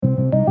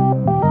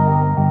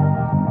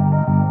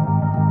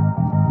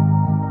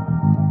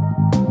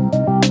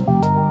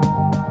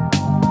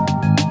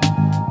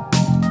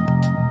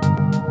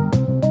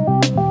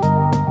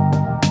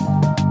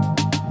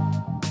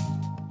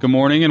Good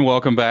morning and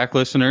welcome back,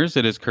 listeners.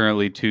 It is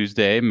currently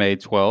Tuesday, May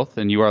 12th,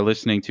 and you are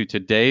listening to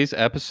today's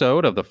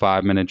episode of the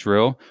 5-Minute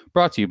Drill,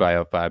 brought to you by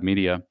L5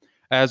 Media.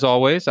 As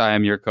always, I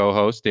am your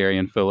co-host,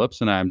 Darian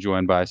Phillips, and I am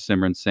joined by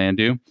Simran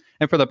Sandhu.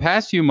 And for the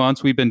past few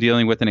months, we've been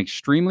dealing with an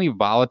extremely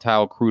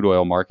volatile crude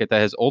oil market that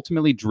has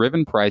ultimately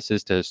driven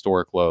prices to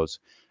historic lows.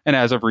 And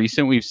as of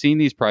recent, we've seen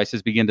these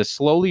prices begin to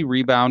slowly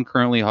rebound,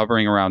 currently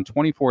hovering around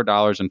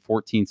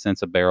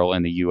 $24.14 a barrel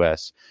in the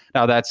U.S.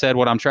 Now, that said,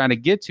 what I'm trying to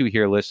get to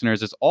here,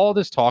 listeners, is all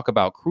this talk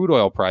about crude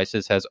oil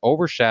prices has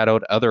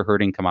overshadowed other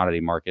hurting commodity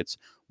markets,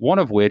 one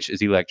of which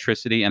is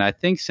electricity, and I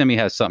think Simi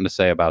has something to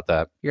say about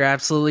that. You're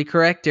absolutely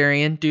correct,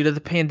 Darian. Due to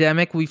the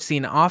pandemic, we've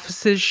seen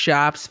offices,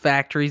 shops,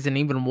 factories, and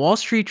even Wall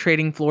Street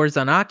trading floors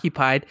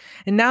unoccupied,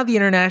 and now the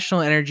International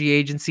Energy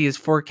Agency is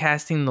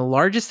forecasting the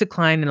largest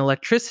decline in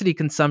electricity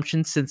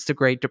consumption since the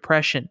Great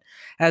Depression.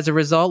 As a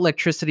result,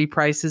 electricity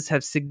prices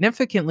have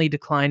significantly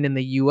declined in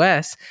the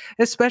U.S.,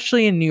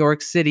 especially in New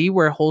York City,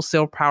 where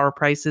wholesale power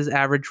prices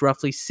average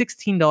roughly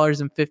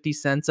 $16.50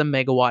 a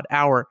megawatt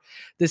hour.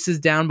 This is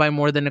down by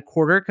more than a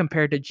quarter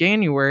compared to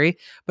January.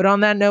 But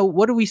on that note,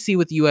 what do we see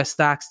with U.S.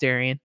 stocks,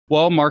 Darian?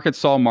 Well, markets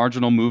saw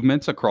marginal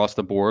movements across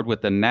the board,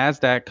 with the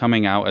Nasdaq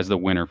coming out as the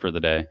winner for the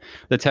day.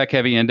 The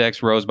tech-heavy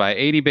index rose by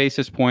 80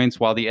 basis points,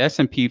 while the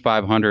S&P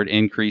 500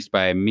 increased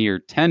by a mere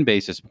 10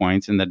 basis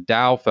points, and the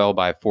Dow fell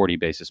by 40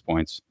 basis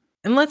points.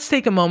 And let's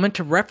take a moment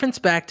to reference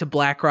back to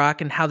BlackRock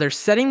and how they're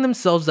setting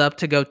themselves up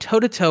to go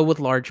toe-to-toe with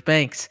large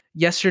banks.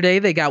 Yesterday,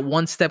 they got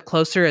one step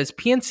closer as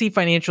PNC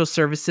Financial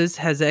Services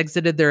has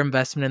exited their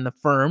investment in the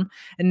firm,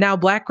 and now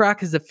BlackRock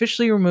has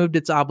officially removed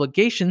its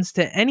obligations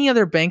to any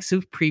other banks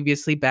who've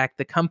previously backed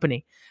the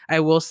company. I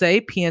will say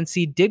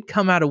PNC did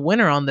come out a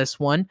winner on this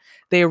one.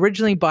 They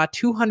originally bought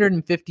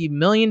 $250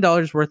 million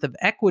worth of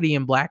equity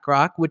in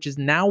BlackRock, which is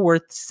now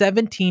worth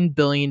 $17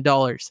 billion.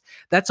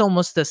 That's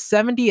almost a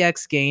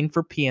 70x gain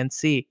for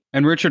PNC.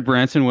 And Richard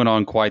Branson went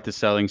on quite the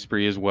selling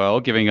spree as well,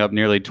 giving up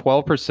nearly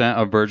 12%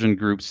 of Virgin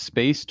Group's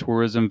space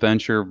tourism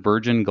venture,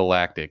 Virgin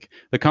Galactic.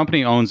 The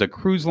company owns a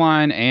cruise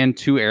line and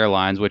 2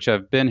 airlines, which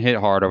have been hit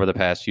hard over the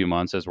past few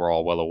months, as we're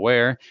all well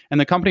aware. And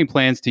the company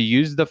plans to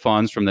use the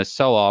funds from this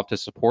sell-off to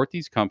support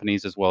these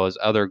companies, as well as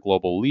other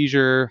global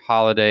leisure,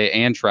 holiday,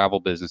 and travel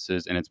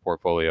businesses in its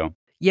portfolio.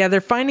 Yeah,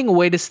 they're finding a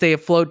way to stay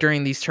afloat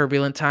during these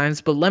turbulent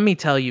times, but let me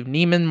tell you,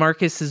 Neiman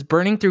Marcus is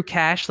burning through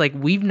cash like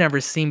we've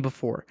never seen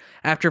before.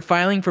 After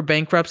filing for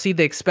bankruptcy,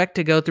 they expect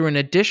to go through an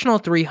additional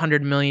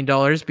 $300 million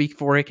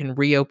before it can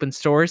reopen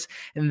stores,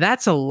 and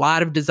that's a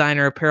lot of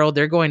designer apparel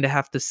they're going to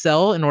have to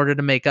sell in order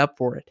to make up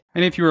for it.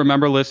 And if you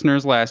remember,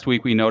 listeners, last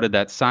week we noted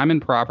that Simon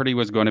Property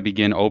was going to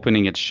begin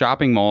opening its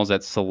shopping malls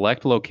at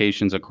select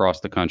locations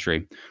across the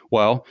country.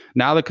 Well,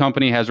 now the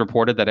company has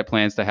reported that it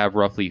plans to have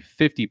roughly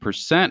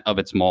 50% of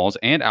its malls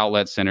and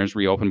outlet centers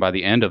reopened by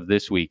the end of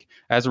this week.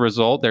 As a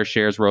result, their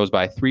shares rose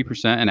by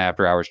 3% in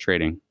after-hours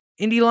trading.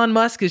 And Elon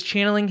Musk is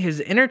channeling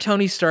his inner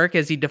Tony Stark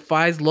as he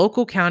defies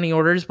local county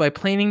orders by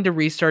planning to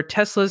restart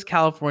Tesla's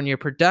California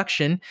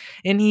production.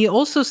 And he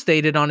also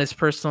stated on his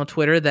personal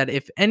Twitter that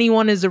if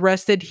anyone is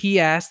arrested,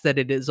 he asks that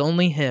it is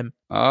only him.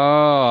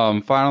 Oh,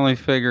 I'm finally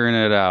figuring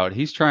it out.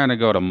 He's trying to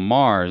go to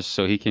Mars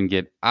so he can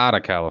get out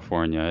of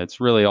California.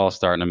 It's really all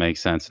starting to make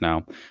sense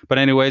now. But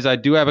anyways, I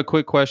do have a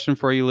quick question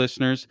for you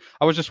listeners.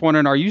 I was just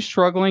wondering, are you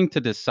struggling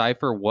to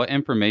decipher what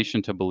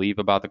information to believe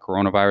about the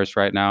coronavirus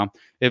right now?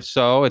 If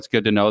so, it's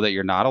good to know that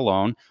you're not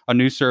alone. A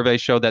new survey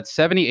showed that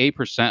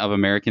 78% of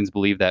Americans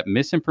believe that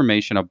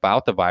misinformation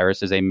about the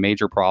virus is a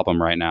major problem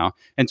right now,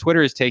 and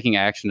Twitter is taking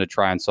action to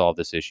try and solve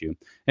this issue.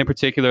 In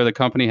particular, the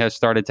company has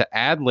started to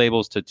add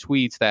labels to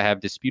tweets that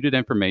have disputed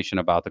information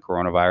about the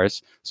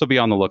coronavirus, so be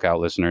on the lookout,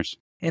 listeners.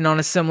 And on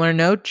a similar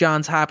note,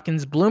 Johns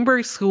Hopkins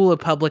Bloomberg School of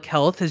Public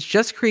Health has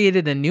just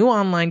created a new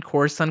online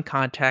course on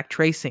contact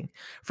tracing.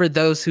 For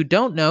those who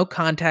don't know,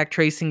 contact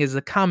tracing is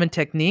a common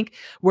technique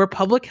where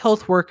public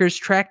health workers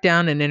track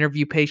down and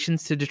interview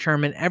patients to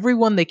determine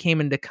everyone they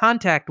came into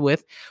contact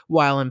with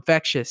while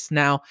infectious.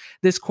 Now,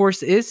 this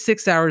course is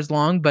 6 hours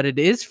long, but it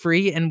is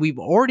free, and we've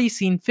already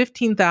seen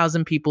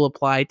 15,000 people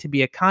apply to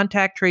be a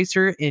contact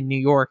tracer in New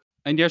York.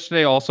 And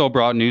yesterday also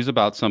brought news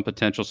about some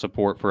potential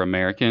support for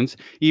Americans.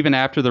 Even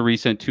after the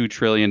recent $2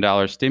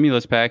 trillion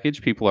stimulus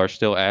package, people are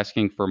still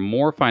asking for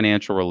more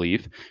financial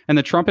relief. And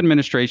the Trump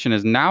administration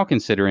is now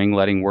considering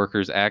letting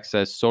workers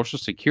access Social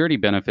Security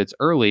benefits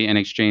early in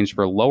exchange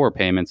for lower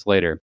payments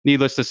later.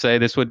 Needless to say,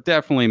 this would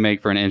definitely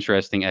make for an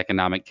interesting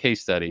economic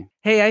case study.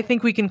 Hey, I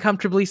think we can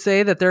comfortably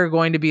say that there are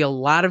going to be a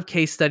lot of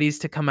case studies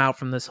to come out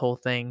from this whole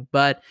thing.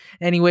 But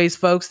anyways,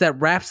 folks, that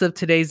wraps up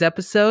today's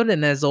episode.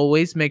 And as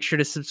always, make sure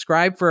to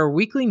subscribe for our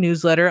weekly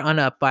newsletter on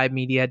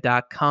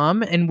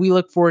up5media.com. And we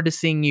look forward to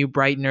seeing you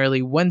bright and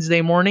early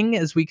Wednesday morning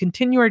as we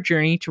continue our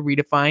journey to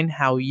redefine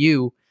how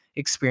you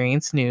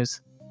experience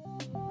news.